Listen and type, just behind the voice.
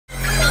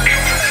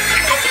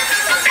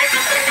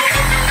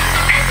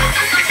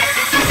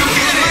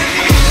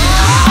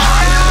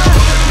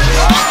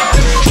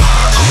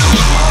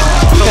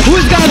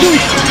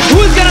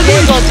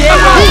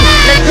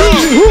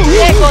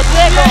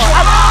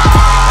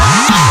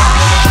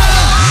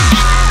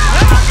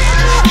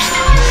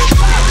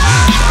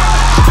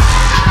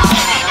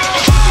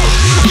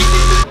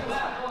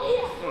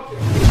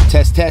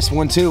Test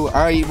 1 2. All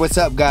right, what's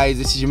up, guys?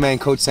 This is your man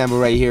Coach Sambo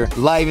right here,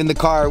 live in the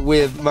car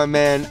with my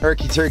man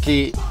Erky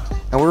Turkey,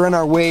 and we're on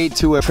our way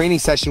to a training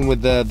session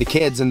with the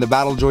kids and the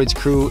Battle Droids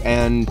crew.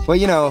 And well,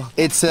 you know,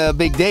 it's a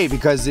big day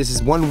because this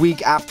is 1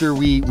 week after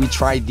we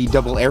tried the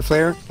double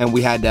Airflare, and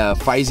we had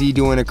Faizi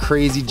doing a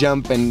crazy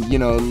jump and, you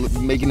know,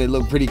 making it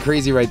look pretty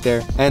crazy right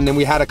there. And then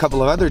we had a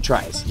couple of other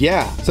tries.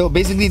 Yeah, so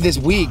basically this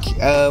week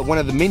one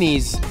of the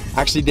minis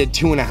actually did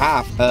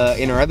 2.5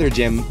 in our other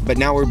gym, but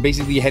now we're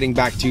basically heading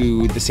back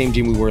to the same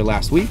gym we were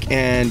last week.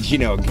 And you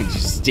know,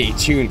 just stay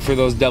tuned for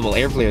those double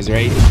Airflares,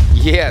 right?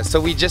 Yeah, so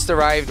we just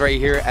arrived right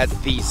here at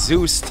the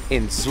Zeust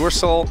in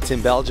Zoorsel. It's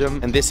in Belgium,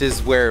 and this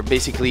is where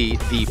basically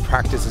the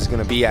practice is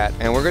gonna be at.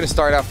 And we're gonna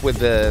start off with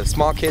the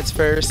small kids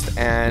first,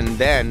 and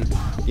then,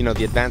 you know,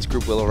 the advanced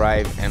group will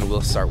arrive and we'll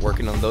start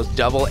working on those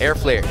double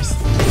Airflares.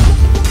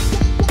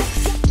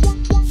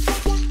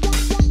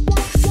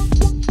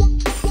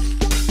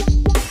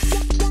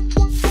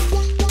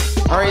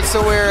 Alright,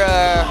 so we're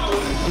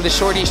in the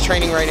shorties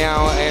training right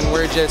now, and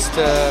we're just,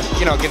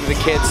 you know, getting the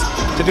kids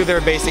to do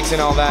their basics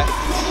and all that.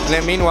 And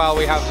then meanwhile,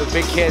 we have the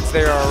big kids.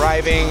 They're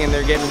arriving and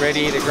they're getting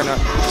ready. They're gonna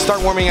start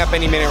warming up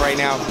any minute right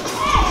now.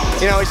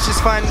 You know, it's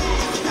just fun,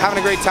 having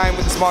a great time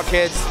with the small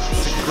kids.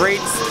 It's a great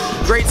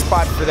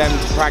spot for them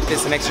to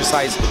practice and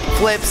exercise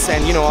flips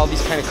and, you know, all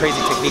these kind of crazy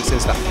techniques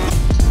and stuff.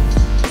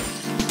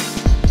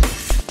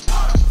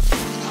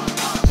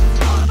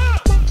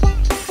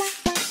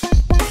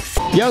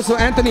 Yo, so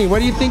Anthony, what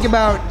do you think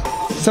about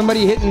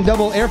somebody hitting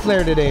double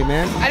Airflare today,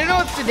 man? I don't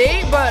know if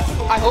today, but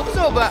I hope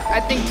so. But I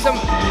think it's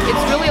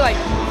really like,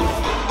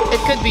 it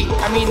could be.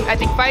 I mean, I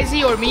think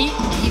Faizi or me,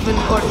 even,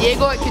 or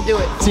Diego, I could do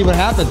it. See what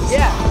happens.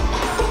 Yeah.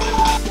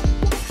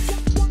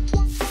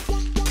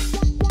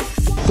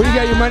 Who you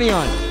got your money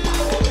on?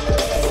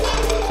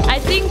 I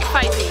think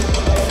Faizi.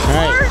 All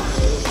right.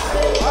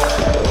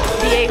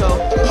 Or Diego,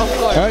 of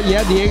course. Oh,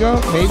 yeah,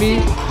 Diego,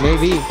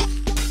 maybe.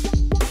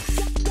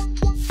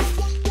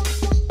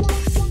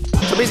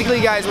 So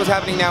basically, guys, what's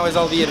happening now is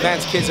all the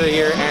advanced kids are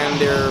here, and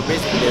they're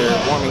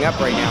warming up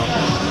right now,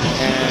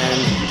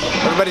 and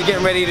everybody's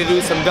getting ready to do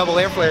some double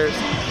Airflares.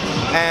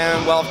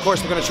 And well, of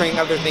course, we're going to train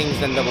other things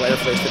than double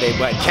Airflares today,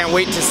 but can't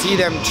wait to see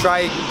them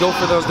go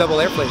for those double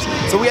Airflares.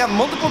 So we have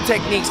multiple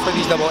techniques for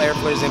these double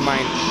Airflares in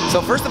mind.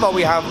 So first of all,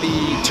 we have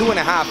the 2.5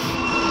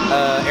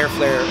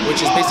 Airflare,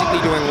 which is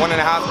basically doing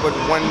 1.5 but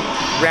 1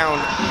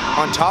 round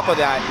on top of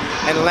that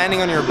and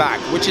landing on your back,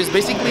 which is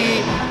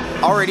basically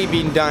already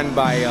being done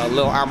by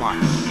yalllll.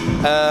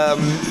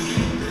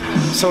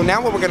 So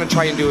now what we're going to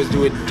try and do is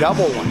do a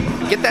double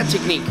one. Get that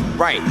technique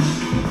right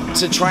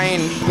to try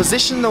and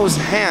position those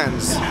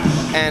hands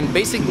and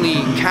basically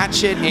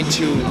catch it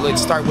into,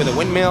 let's start with a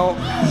windmill,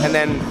 and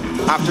then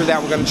after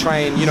that we're going to try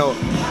and, you know,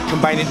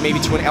 combine it maybe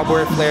to an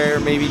elbow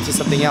Airflare, maybe to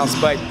something else,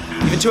 but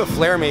even to a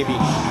flare maybe.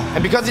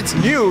 And because it's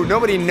new,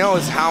 nobody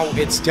knows how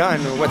it's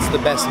done or what's the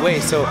best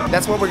way, so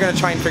that's what we're going to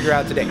try and figure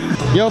out today.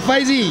 Yo,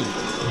 Faizi,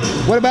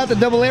 what about the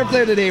double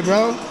Airflare today,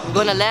 bro? I'm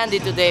gonna land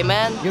it today,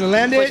 man. You gonna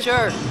land it? For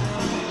sure.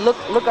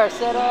 Look our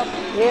setup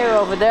here,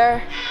 over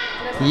there.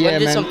 Yeah,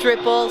 man. man. Some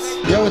triples.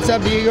 Yo, what's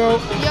up, Diego?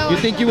 Yo. You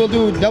think you will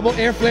do double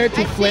Airflare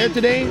to flare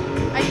today?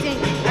 I think.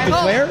 To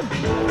flare?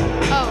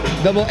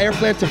 Oh. Double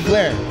Airflare to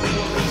flare.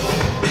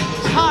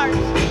 It's hard.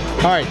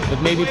 Hard,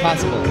 but maybe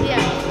possible. Yeah.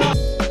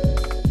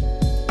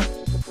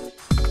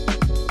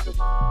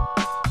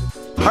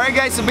 Alright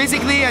guys, so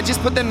basically I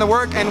just put them to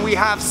work, and we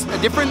have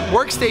different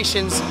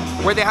workstations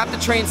where they have to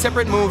train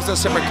separate moves or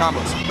separate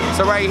combos.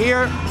 So right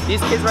here,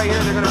 these kids right here,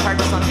 they're going to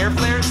practice on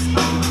Airflares,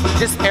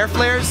 just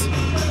Airflares.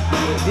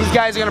 These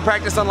guys are going to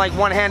practice on like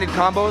one-handed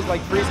combos,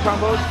 like freeze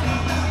combos.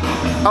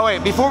 Oh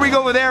wait, before we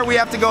go over there, we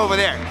have to go over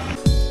there.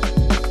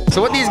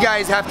 So what these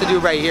guys have to do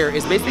right here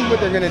is basically what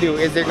they're going to do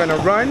is they're going to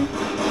run,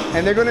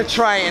 and they're going to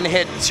try and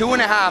hit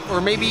 2.5 or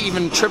maybe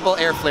even triple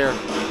Airflare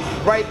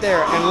right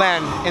there and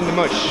land in the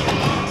mush.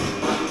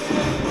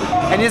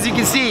 And as you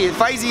can see,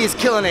 Faizi is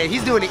killing it.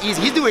 He's doing it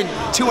easy. He's doing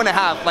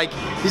 2.5, like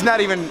he's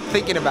not even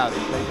thinking about it.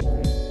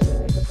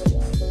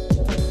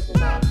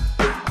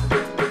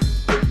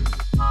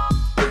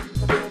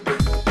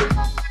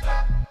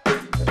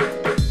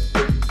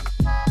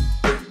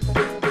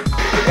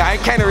 Yeah, I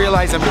kind of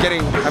realize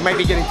I might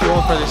be getting too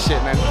old for this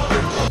shit, man.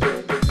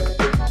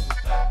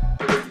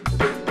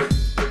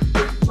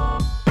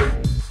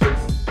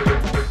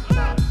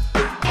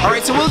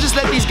 Alright, so we'll just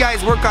let these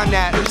guys work on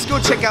that. Let's go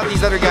check out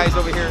these other guys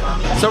over here.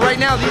 So right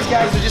now, these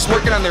guys are just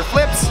working on their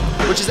flips,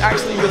 which is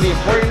actually really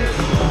important.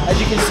 As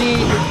you can see,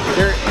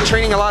 they're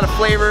training a lot of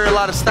flavor, a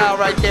lot of style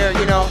right there,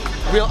 you know,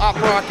 real up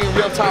rocking,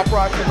 real top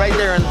rocking right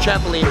there on the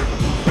trampoline.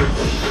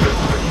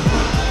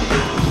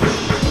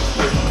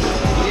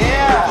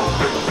 Yeah!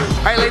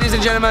 Alright, ladies and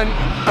and gentlemen,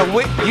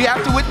 you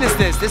have to witness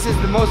this. This is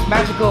the most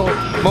magical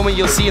moment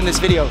you'll see in this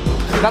video.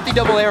 Not the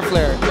double air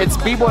flare. It's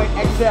B-Boy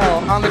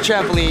XL on the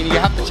trampoline. You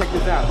have to check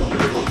this out.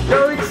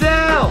 Go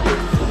XL!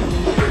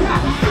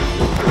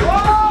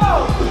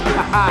 Whoa!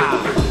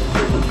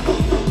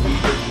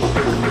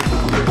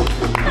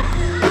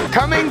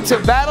 Coming to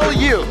battle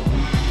you.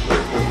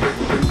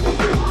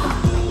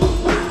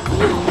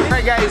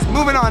 Alright guys,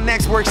 moving on,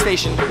 next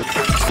workstation.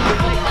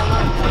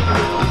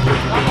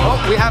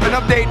 Oh, we have an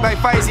update by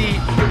Faizi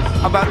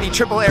about the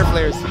triple air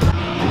flares.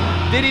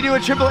 Did he do a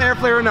triple air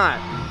flare or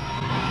not?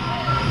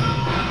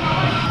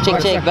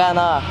 Check,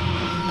 bijna.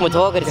 Moet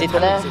hoger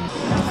zitten, hè?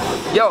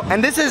 Yo,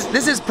 and this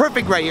is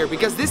perfect right here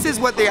because this is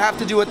what they have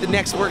to do at the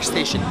next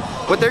workstation.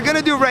 What they're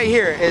gonna do right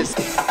here is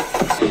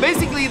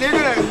basically they're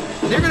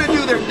gonna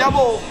do their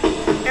double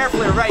air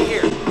flare right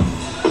here.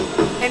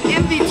 And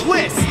in the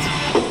twist,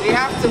 they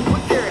have to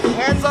put their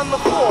hands on the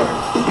floor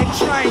and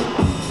try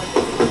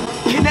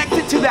and connect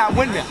it to that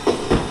windmill.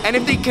 And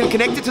if they can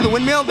connect it to the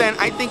windmill, then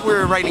I think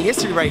we're writing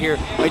history right here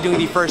by doing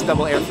the first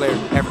double air flare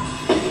ever.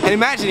 And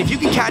imagine if you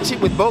can catch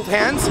it with both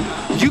hands,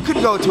 you could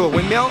go to a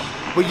windmill,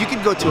 but you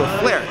could go to a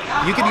flare.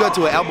 You could go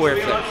to an elbow air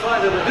flare.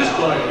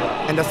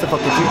 And that's the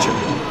fucking future.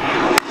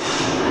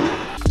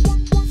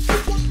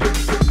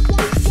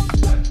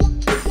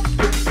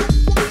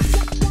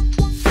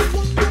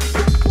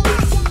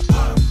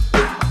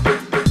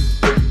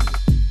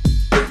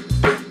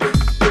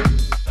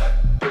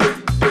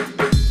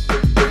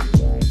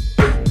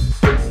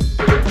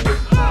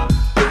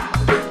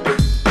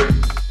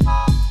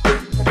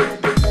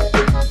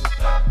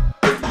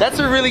 That's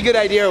a really good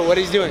idea of what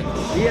he's doing.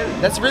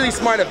 That's really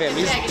smart of him.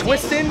 He's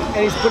twisting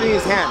and he's putting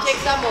his hands. Check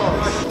Sambo.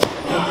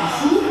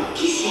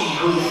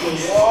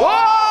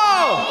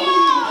 Whoa!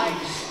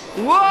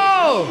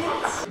 Whoa!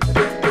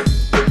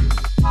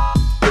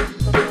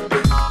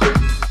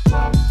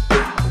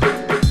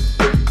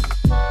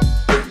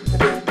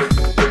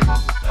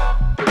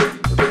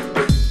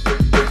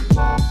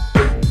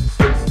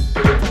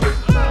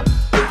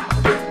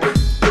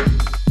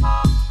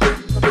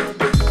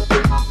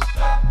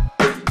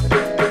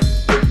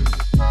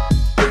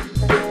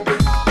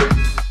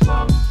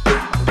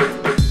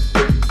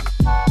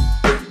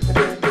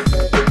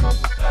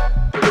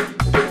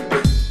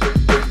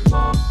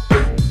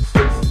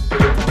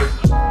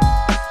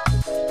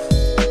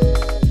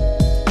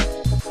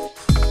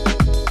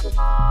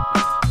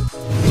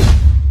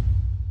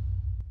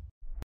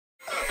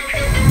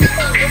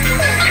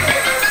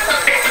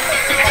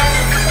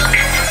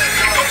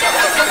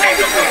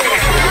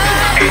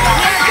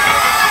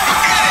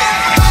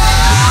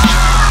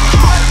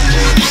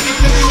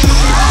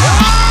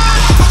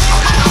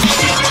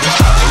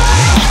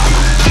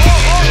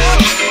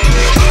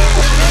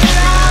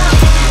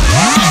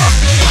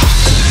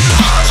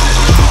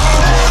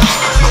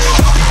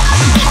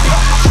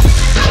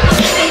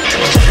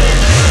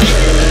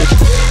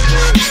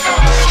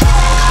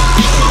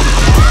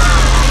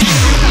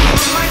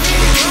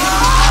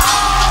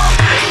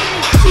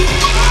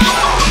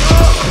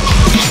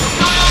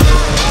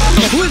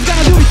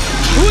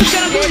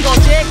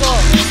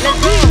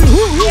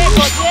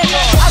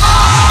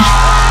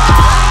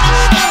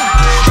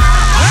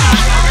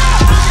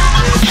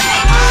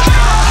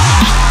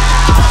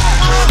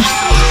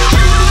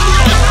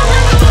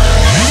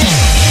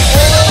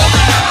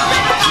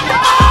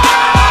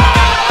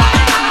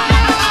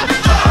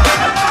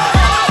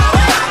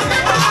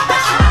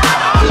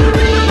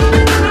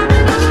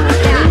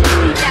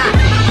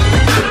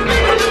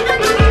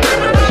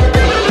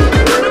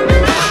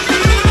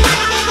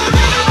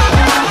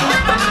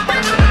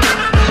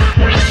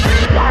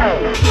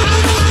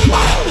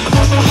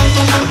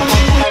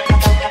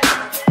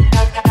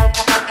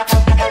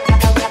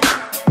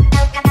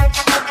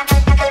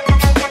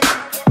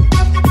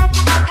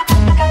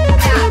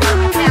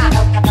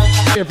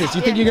 You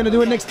think you're gonna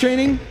do it next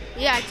training?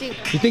 Yeah, I think.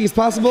 You think it's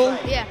possible?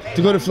 Yeah.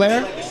 To go to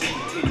flare?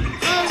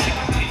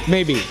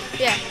 Maybe.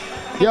 Yeah.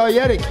 Yo,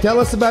 Yedik, tell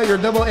us about your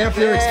double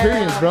airflare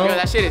experience, bro. Yo,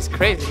 that shit is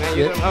crazy, man.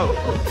 You don't know.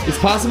 It's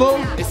possible?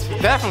 It's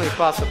definitely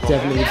possible.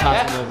 Definitely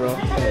possible, bro.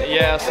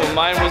 Yeah, so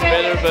mine was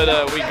better,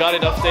 but we got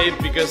it off tape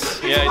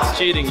because, yeah, it's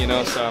cheating, you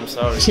know, so I'm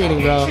sorry.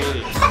 Cheating, bro.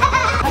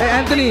 Hey,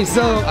 Anthony,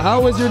 so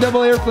how was your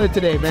double airflare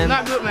today, man?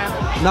 Not good,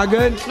 man. Not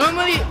good?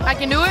 Normally, I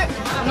can do it.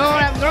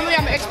 Normally,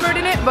 I'm an expert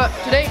in it, but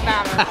today,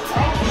 nah, man.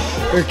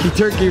 Erky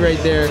turkey right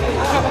there.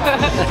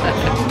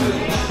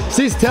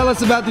 Sis, tell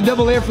us about the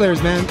double air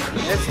flares, man.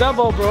 It's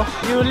double, bro.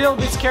 You're a little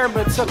bit scared,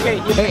 but it's okay.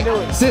 You can do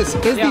it. Sis,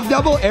 is the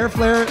double air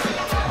flare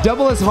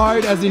double as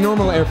hard as the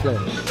normal air flare?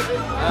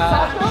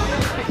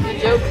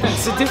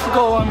 It's a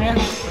difficult one, man.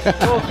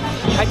 Oh,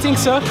 I think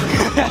so.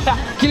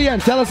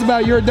 Kilian, tell us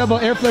about your double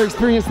air flare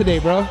experience today,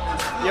 bro.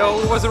 Yo,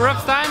 it was a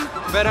rough time,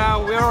 but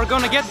we are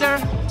gonna get there.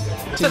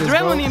 It's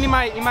adrenaline in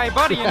my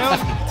body, you know?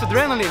 It's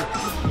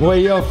adrenaline. Well,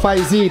 yo,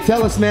 Faizi,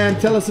 tell us, man.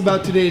 Tell us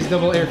about today's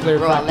double air flare.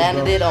 Bro, I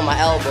landed it on my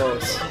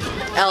elbows.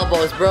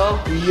 Elbows, bro.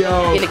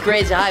 Yo. In a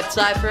crazy hype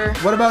cypher.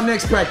 What about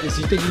next practice?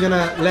 You think you're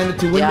gonna land it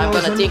to windmill? Yeah, I'm or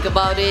gonna something? think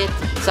about it.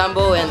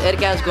 Sambo and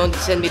Erkan is going to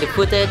send me the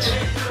footage.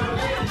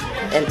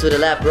 And to the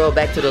lab, bro.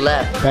 Back to the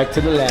lab. Back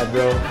to the lab,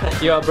 bro.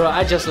 Yo, bro,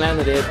 I just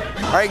landed it.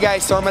 All right,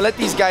 guys, so I'm gonna let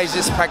these guys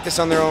just practice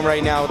on their own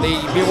right now.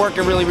 They've been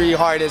working really, really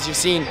hard, as you've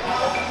seen.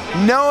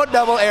 No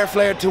double air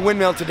flare to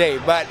windmill today,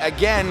 but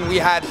again, we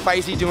had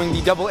Faisy doing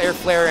the double air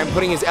flare and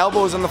putting his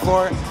elbows on the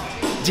floor.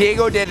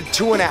 Diego did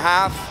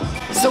 2.5.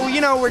 So,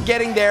 you know, we're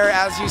getting there.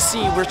 As you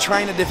see, we're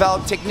trying to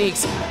develop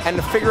techniques and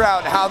to figure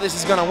out how this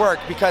is gonna work,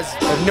 because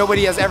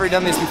nobody has ever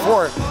done this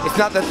before. It's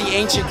not that the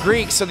ancient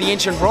Greeks or the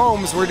ancient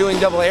Romans were doing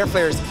double air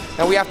flares,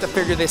 and we have to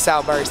figure this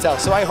out by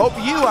ourselves. So I hope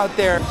you out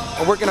there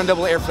are working on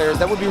double air flares.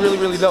 That would be really,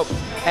 really dope.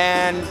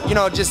 And, you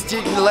know, just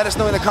let us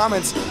know in the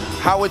comments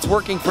how it's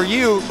working for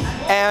you,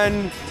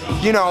 and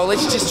you know,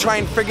 let's just try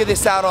and figure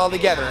this out all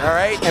together, all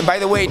right? And by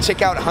the way,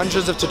 check out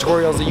hundreds of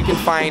tutorials that you can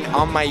find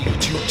on my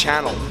YouTube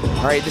channel.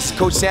 All right, this is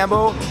Coach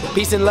Sambo.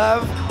 Peace and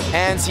love,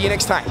 and see you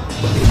next time.